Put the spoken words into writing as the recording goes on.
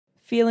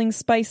Feeling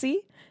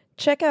spicy?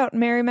 Check out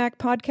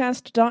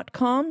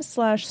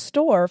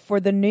merrimacpodcast.com/store for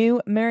the new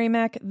Merry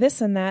Mac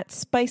This and That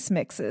spice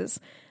mixes.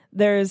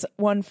 There's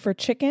one for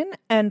chicken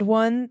and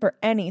one for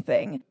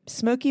anything.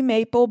 Smoky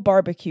Maple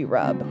Barbecue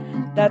Rub.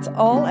 That's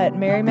all at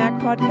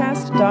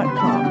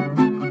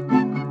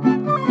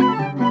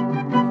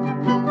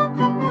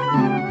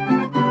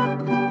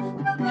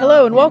merrimacpodcast.com.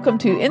 Hello and welcome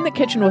to In the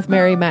Kitchen with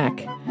Mary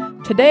Mac.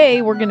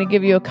 Today we're going to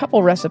give you a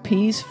couple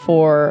recipes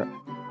for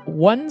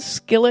One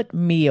Skillet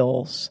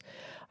Meals.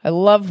 I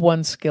love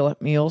One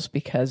Skillet Meals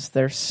because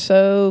they're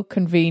so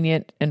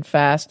convenient and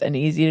fast and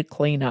easy to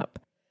clean up.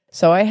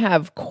 So I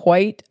have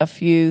quite a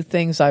few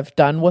things I've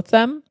done with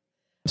them.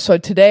 So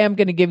today I'm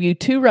going to give you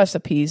two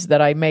recipes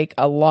that I make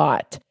a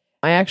lot.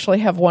 I actually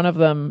have one of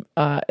them,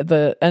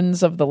 the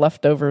ends of the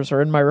leftovers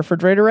are in my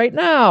refrigerator right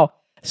now.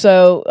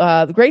 So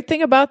the great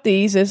thing about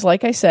these is,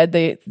 like I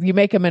said, you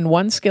make them in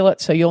one skillet,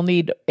 so you'll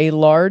need a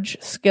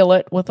large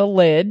skillet with a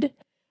lid.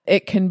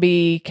 It can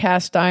be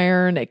cast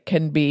iron, it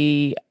can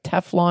be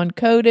Teflon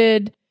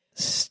coated,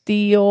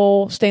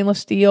 steel, stainless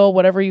steel,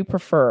 whatever you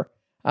prefer.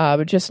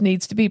 It just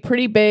needs to be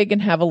pretty big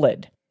and have a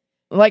lid.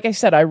 Like I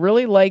said, I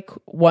really like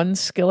One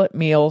Skillet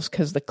Meals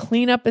because the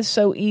cleanup is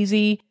so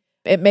easy.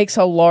 It makes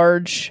a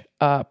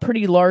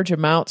pretty large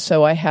amount,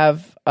 so I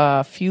have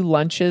a few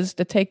lunches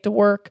to take to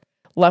work,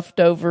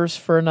 leftovers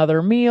for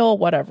another meal,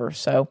 whatever.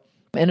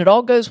 And it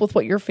all goes with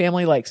what your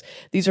family likes.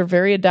 These are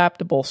very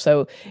adaptable.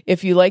 So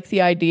if you like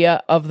the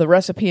idea of the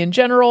recipe in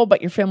general,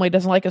 but your family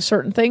doesn't like a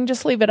certain thing,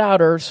 just leave it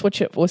out or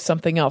switch it with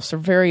something else. They're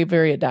very,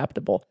 very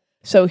adaptable.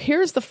 So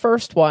here's the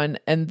first one,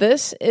 and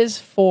this is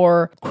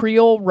for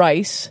Creole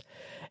rice.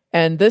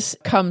 And this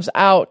comes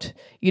out,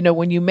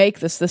 when you make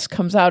this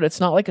comes out,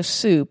 it's not like a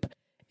soup.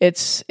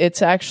 It's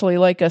actually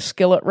like a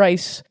skillet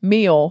rice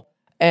meal.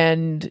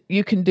 And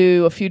you can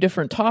do a few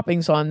different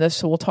toppings on this,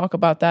 so we'll talk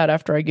about that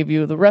after I give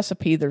you the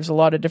recipe. There's a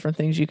lot of different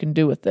things you can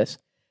do with this.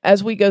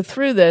 As we go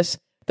through this,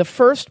 the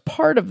first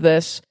part of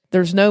this,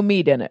 there's no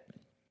meat in it.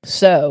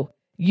 So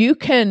you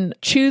can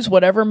choose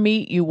whatever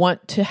meat you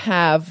want to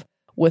have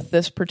with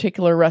this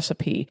particular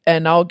recipe,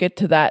 and I'll get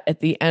to that at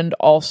the end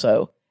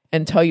also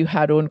and tell you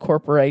how to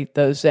incorporate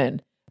those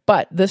in.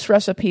 But this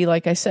recipe,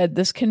 like I said,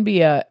 this can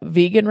be a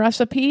vegan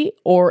recipe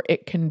or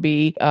it can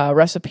be a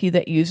recipe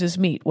that uses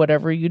meat,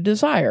 whatever you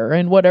desire.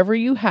 And whatever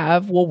you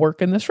have will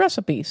work in this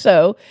recipe.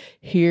 So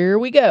here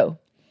we go.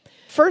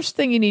 First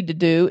thing you need to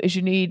do is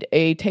you need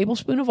a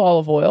tablespoon of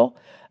olive oil,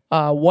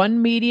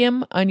 one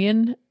medium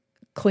onion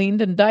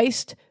cleaned and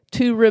diced,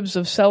 2 ribs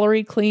of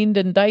celery cleaned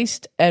and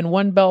diced, and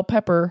 1 bell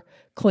pepper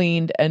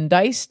cleaned and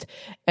diced,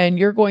 and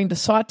you're going to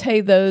saute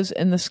those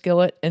in the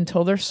skillet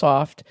until they're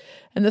soft,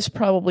 and this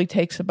probably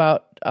takes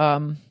about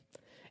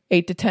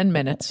 8 to 10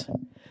 minutes.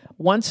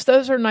 Once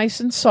those are nice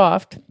and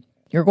soft,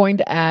 you're going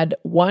to add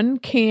 1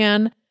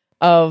 can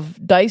of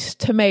diced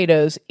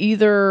tomatoes.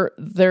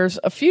 There's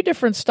a few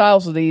different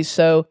styles of these,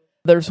 so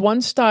there's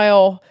one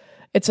style,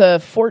 it's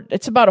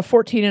about a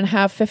 14 and a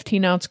half,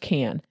 15 ounce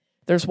can.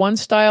 There's one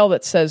style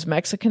that says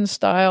Mexican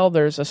style,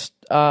 there's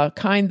a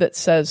kind that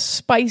says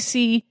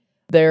spicy.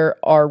 There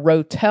are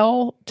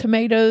Rotel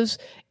tomatoes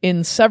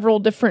in several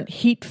different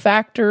heat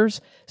factors.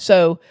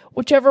 So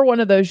whichever one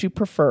of those you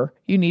prefer,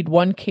 you need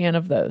 1 can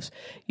of those.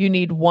 You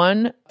need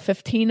 1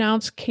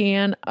 15-ounce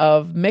can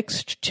of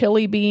mixed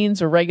chili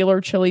beans or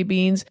regular chili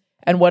beans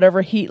and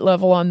whatever heat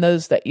level on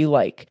those that you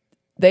like.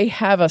 They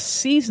have a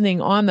seasoning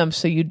on them,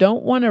 so you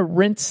don't want to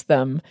rinse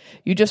them.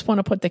 You just want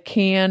to put the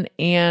can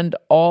and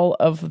all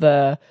of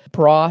the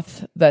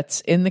broth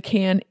that's in the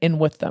can in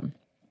with them.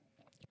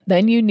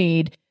 Then you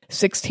need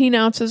 16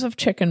 ounces of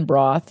chicken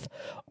broth,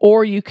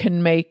 or you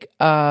can make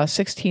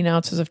 16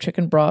 ounces of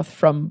chicken broth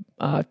from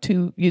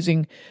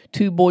using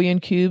 2 bouillon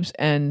cubes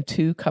and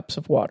 2 cups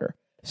of water.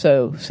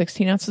 So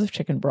 16 ounces of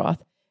chicken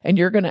broth, and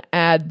you're going to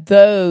add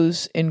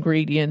those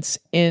ingredients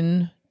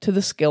into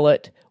the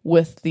skillet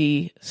with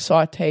the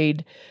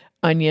sauteed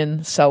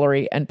onion,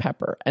 celery, and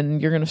pepper.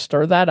 And you're going to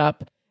stir that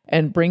up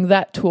and bring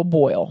that to a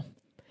boil.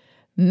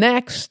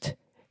 Next,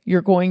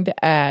 you're going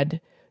to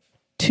add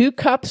 2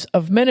 cups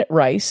of minute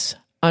rice,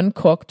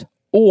 uncooked,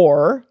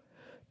 or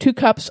 2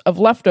 cups of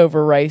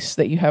leftover rice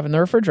that you have in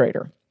the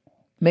refrigerator.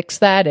 Mix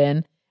that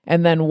in,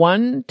 and then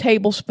 1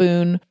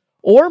 tablespoon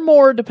or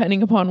more,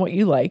 depending upon what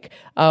you like,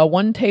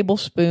 1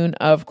 tablespoon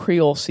of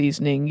Creole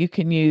seasoning. You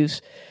can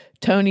use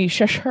Tony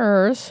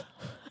Chachere's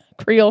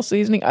Creole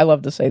seasoning. I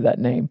love to say that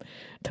name.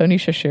 Tony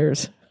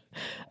Chachere's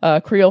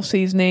Creole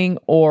seasoning,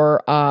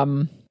 or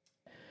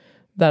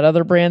that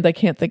other brand I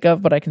can't think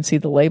of, but I can see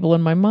the label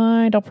in my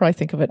mind. I'll probably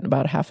think of it in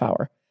about a half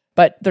hour.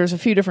 But there's a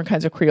few different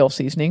kinds of Creole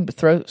seasoning, but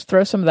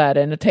throw some of that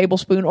in, a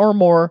tablespoon or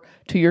more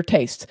to your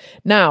taste.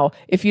 Now,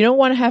 if you don't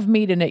want to have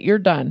meat in it, you're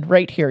done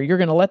right here. You're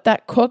going to let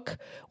that cook.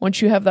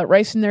 Once you have that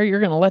rice in there,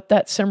 you're going to let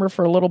that simmer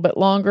for a little bit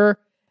longer,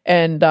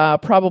 and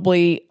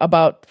probably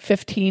about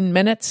 15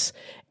 minutes.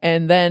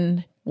 And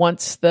then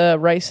once the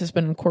rice has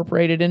been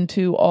incorporated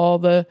into all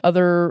the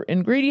other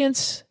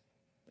ingredients,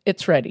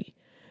 it's ready.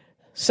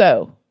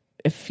 So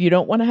if you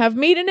don't want to have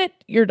meat in it,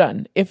 you're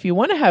done. If you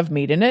want to have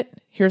meat in it,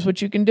 here's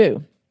what you can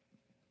do.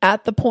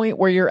 At the point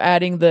where you're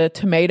adding the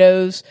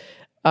tomatoes,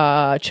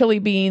 chili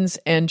beans,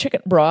 and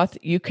chicken broth,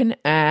 you can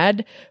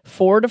add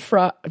 4 to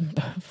 5.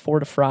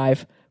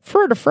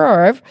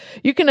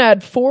 You can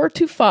add 4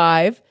 to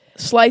 5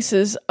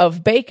 slices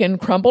of bacon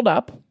crumbled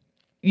up.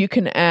 You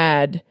can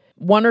add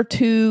 1 or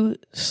 2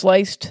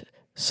 sliced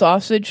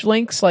sausage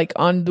links, like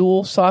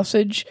andouille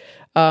sausage,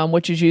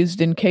 which is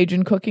used in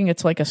Cajun cooking.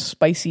 It's like a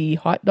spicy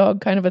hot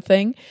dog kind of a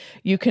thing.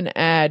 You can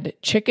add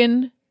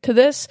chicken to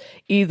this,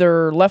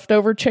 either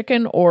leftover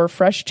chicken or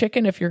fresh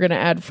chicken. If you're going to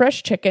add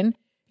fresh chicken,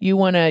 you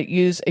want to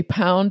use a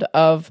pound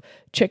of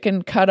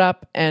chicken cut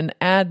up and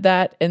add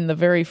that in the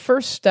very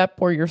first step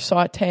where you're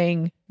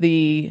sauteing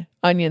the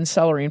onion,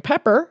 celery, and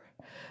pepper.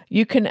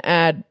 You can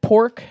add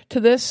pork to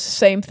this.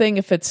 Same thing.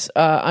 If it's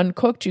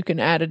uncooked, you can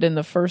add it in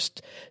the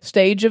first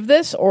stage of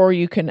this, or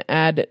you can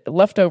add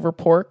leftover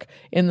pork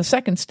in the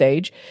second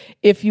stage.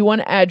 If you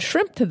want to add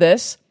shrimp to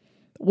this,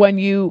 when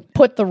you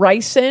put the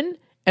rice in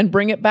and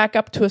bring it back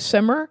up to a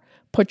simmer,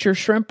 put your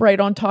shrimp right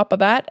on top of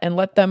that and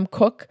let them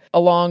cook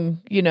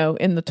along,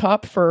 in the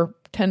top for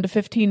 10 to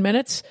 15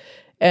 minutes,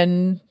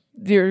 and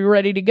you're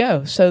ready to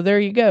go. So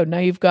there you go. Now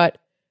you've got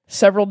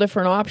several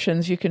different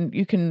options. You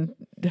can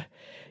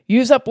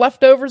use up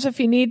leftovers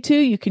if you need to.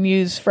 You can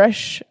use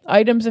fresh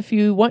items if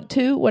you want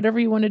to, whatever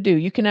you want to do.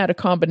 You can add a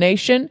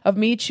combination of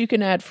meats. You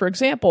can add, for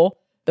example,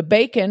 the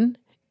bacon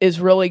is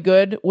really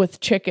good with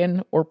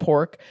chicken or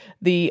pork.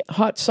 The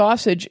hot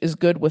sausage is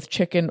good with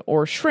chicken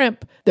or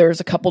shrimp. There's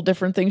a couple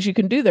different things you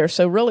can do there.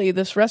 So really,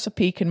 this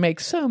recipe can make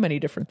so many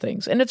different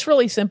things. And it's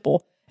really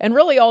simple. And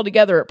really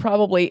altogether,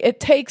 it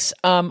takes,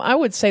 I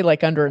would say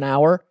like under an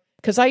hour.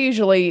 Because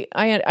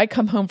I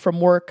come home from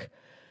work,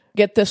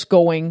 get this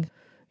going,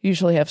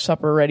 usually have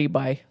supper ready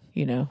by,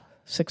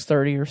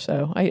 6:30 or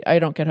so. I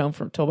don't get home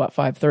until about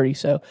 5:30.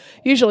 So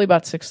usually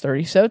about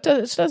 6:30. So it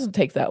doesn't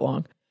take that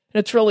long. And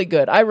it's really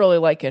good. I really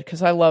like it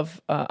because I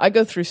love, I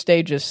go through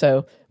stages.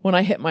 So when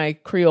I hit my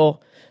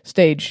Creole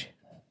stage,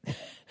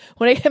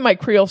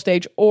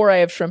 or I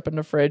have shrimp in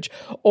the fridge,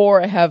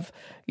 or I have,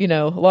 a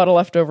lot of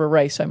leftover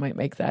rice, I might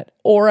make that.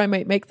 Or I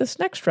might make this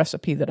next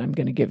recipe that I'm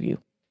going to give you.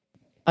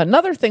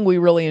 Another thing we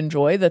really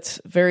enjoy that's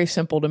very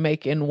simple to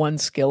make in one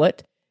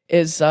skillet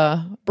is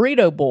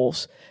burrito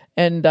bowls.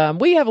 And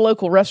we have a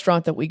local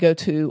restaurant that we go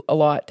to a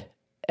lot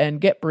and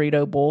get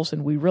burrito bowls,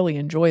 and we really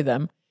enjoy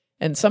them.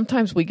 And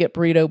sometimes we get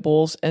burrito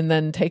bowls and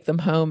then take them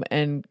home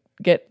and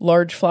get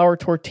large flour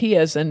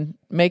tortillas and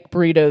make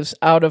burritos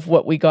out of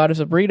what we got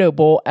as a burrito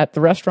bowl at the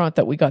restaurant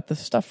that we got the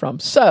stuff from.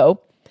 So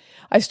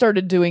I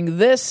started doing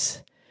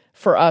this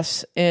for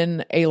us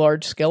in a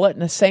large skillet.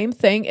 And the same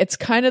thing, it's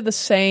kind of the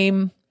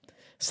same,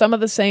 some of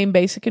the same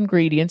basic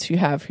ingredients you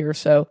have here.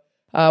 So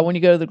when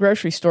you go to the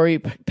grocery store, you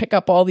pick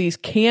up all these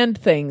canned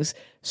things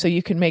so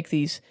you can make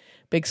these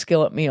big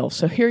skillet meals.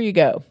 So here you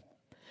go.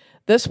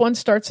 This one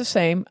starts the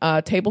same,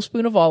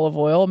 tablespoon of olive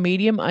oil,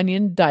 medium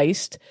onion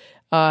diced.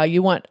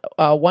 You want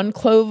 1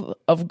 clove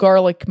of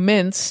garlic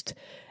minced,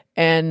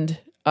 and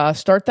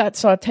start that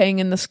sauteing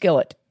in the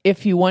skillet.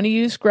 If you want to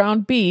use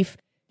ground beef,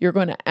 you're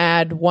going to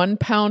add 1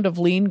 pound of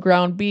lean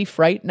ground beef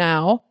right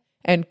now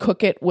and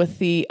cook it with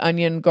the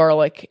onion,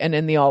 garlic, and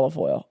in the olive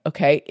oil.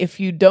 Okay. If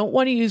you don't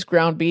want to use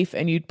ground beef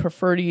and you'd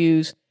prefer to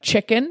use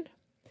chicken,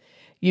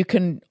 you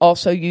can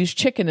also use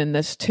chicken in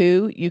this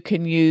too. You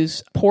can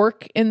use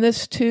pork in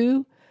this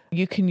too.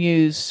 You can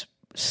use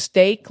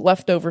steak,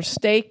 leftover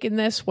steak in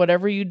this,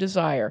 whatever you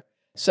desire.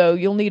 So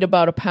you'll need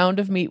about 1 pound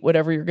of meat,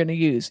 whatever you're going to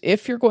use.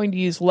 If you're going to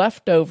use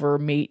leftover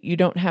meat, you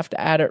don't have to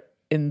add it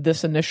in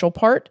this initial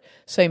part,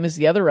 same as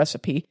the other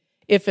recipe.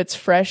 If it's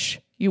fresh,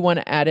 you want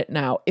to add it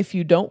now. If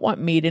you don't want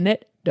meat in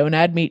it, don't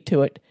add meat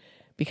to it,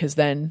 because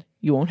then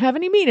you won't have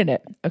any meat in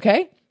it,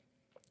 okay?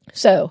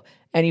 So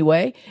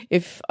anyway,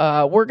 if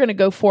we're going to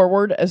go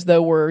forward as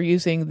though we're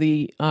using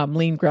the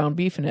lean ground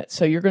beef in it.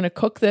 So you're going to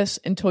cook this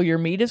until your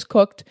meat is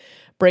cooked.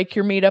 Break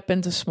your meat up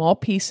into small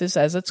pieces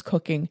as it's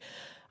cooking.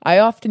 I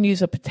often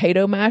use a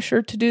potato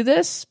masher to do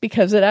this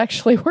because it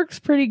actually works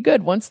pretty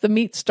good. Once the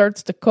meat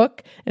starts to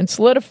cook and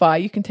solidify,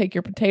 you can take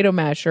your potato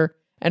masher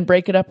and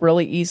break it up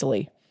really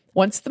easily.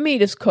 Once the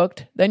meat is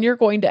cooked, then you're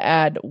going to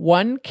add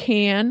 1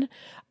 can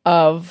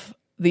of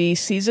the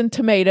seasoned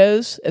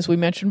tomatoes. As we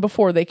mentioned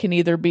before, they can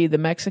either be the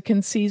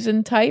Mexican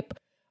seasoned type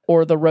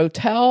or the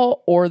Rotel,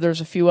 or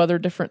there's a few other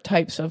different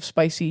types of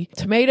spicy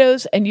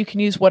tomatoes, and you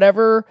can use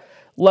whatever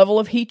level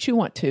of heat you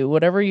want to,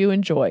 whatever you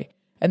enjoy.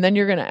 And then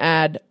you're going to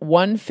add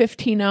 1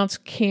 15-ounce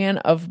can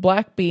of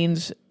black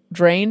beans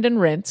drained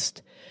and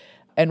rinsed,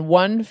 and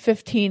 1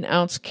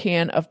 15-ounce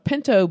can of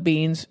pinto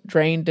beans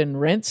drained and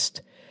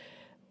rinsed,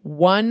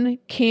 1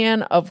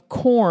 can of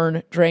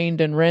corn drained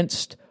and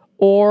rinsed,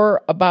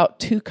 or about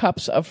 2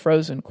 cups of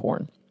frozen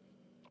corn.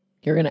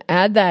 You're going to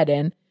add that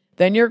in.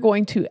 Then you're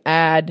going to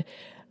add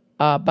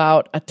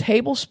about a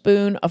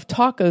tablespoon of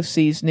taco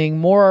seasoning,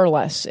 more or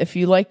less. If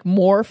you like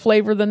more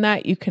flavor than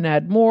that, you can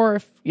add more.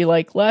 If you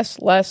like less.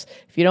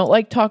 If you don't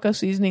like taco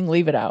seasoning,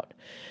 leave it out.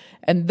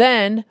 And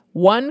then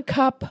 1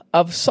 cup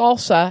of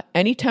salsa,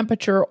 any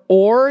temperature,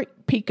 or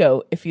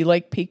pico. If you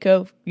like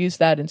pico, use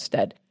that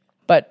instead.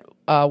 But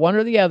one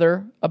or the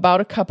other, about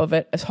a cup of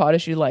it, as hot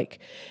as you like.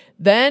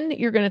 Then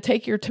you're going to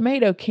take your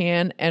tomato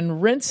can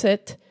and rinse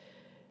it,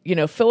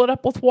 fill it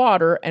up with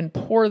water and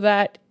pour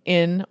that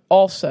in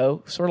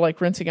also, sort of like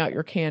rinsing out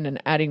your can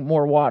and adding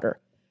more water.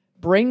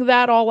 Bring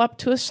that all up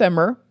to a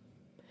simmer.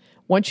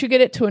 Once you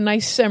get it to a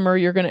nice simmer,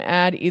 you're going to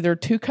add either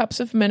 2 cups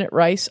of minute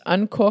rice,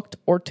 uncooked,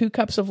 or 2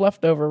 cups of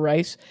leftover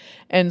rice,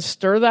 and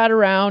stir that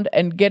around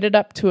and get it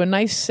up to a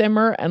nice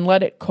simmer and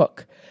let it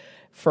cook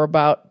for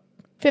about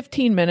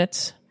 15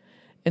 minutes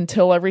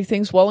until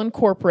everything's well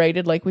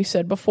incorporated, like we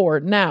said before.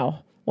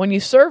 Now, when you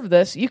serve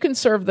this, you can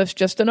serve this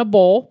just in a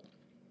bowl,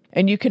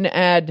 and you can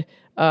add,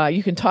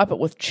 you can top it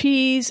with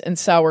cheese and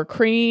sour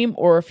cream,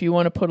 or if you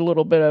want to put a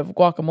little bit of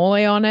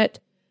guacamole on it.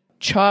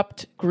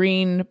 Chopped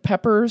green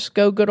peppers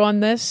go good on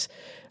this.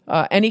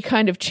 Any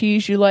kind of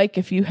cheese you like,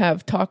 if you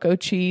have taco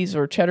cheese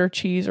or cheddar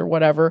cheese or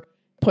whatever,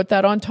 put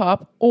that on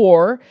top.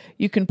 Or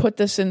you can put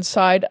this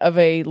inside of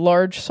a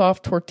large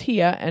soft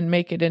tortilla and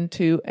make it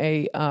into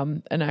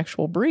an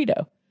actual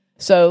burrito.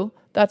 So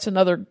that's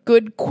another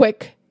good,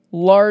 quick,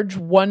 large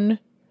one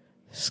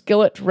large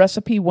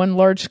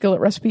skillet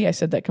recipe. I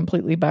said that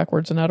completely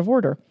backwards and out of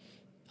order.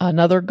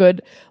 Another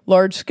good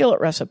large skillet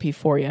recipe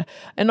for you.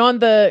 And on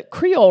the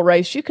Creole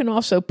rice, you can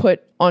also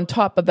put on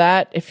top of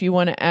that, if you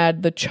want to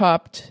add the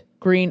chopped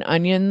green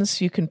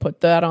onions, you can put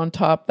that on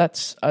top.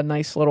 That's a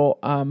nice little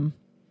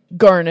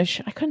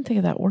garnish. I couldn't think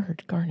of that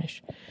word,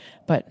 garnish.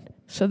 But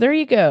so there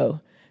you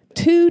go.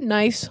 2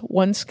 nice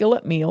one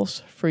skillet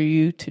meals for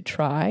you to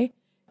try.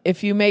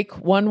 If you make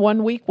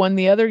one week, one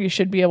the other, you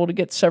should be able to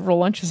get several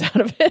lunches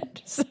out of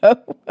it. So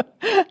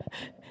it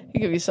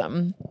give you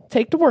something to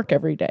take to work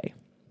every day.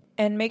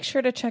 And make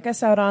sure to check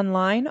us out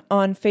online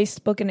on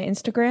Facebook and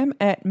Instagram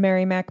at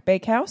Mary Mac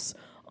Bakehouse,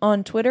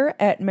 on Twitter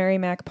at Mary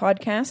Mac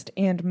Podcast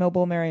and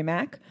Mobile Mary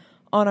Mac,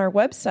 on our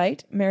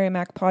website,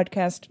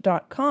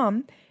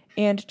 marymacpodcast.com,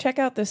 and check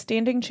out the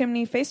Standing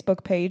Chimney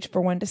Facebook page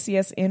for when to see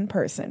us in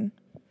person.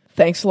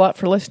 Thanks a lot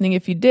for listening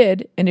if you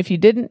did, and if you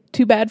didn't,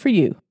 too bad for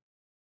you.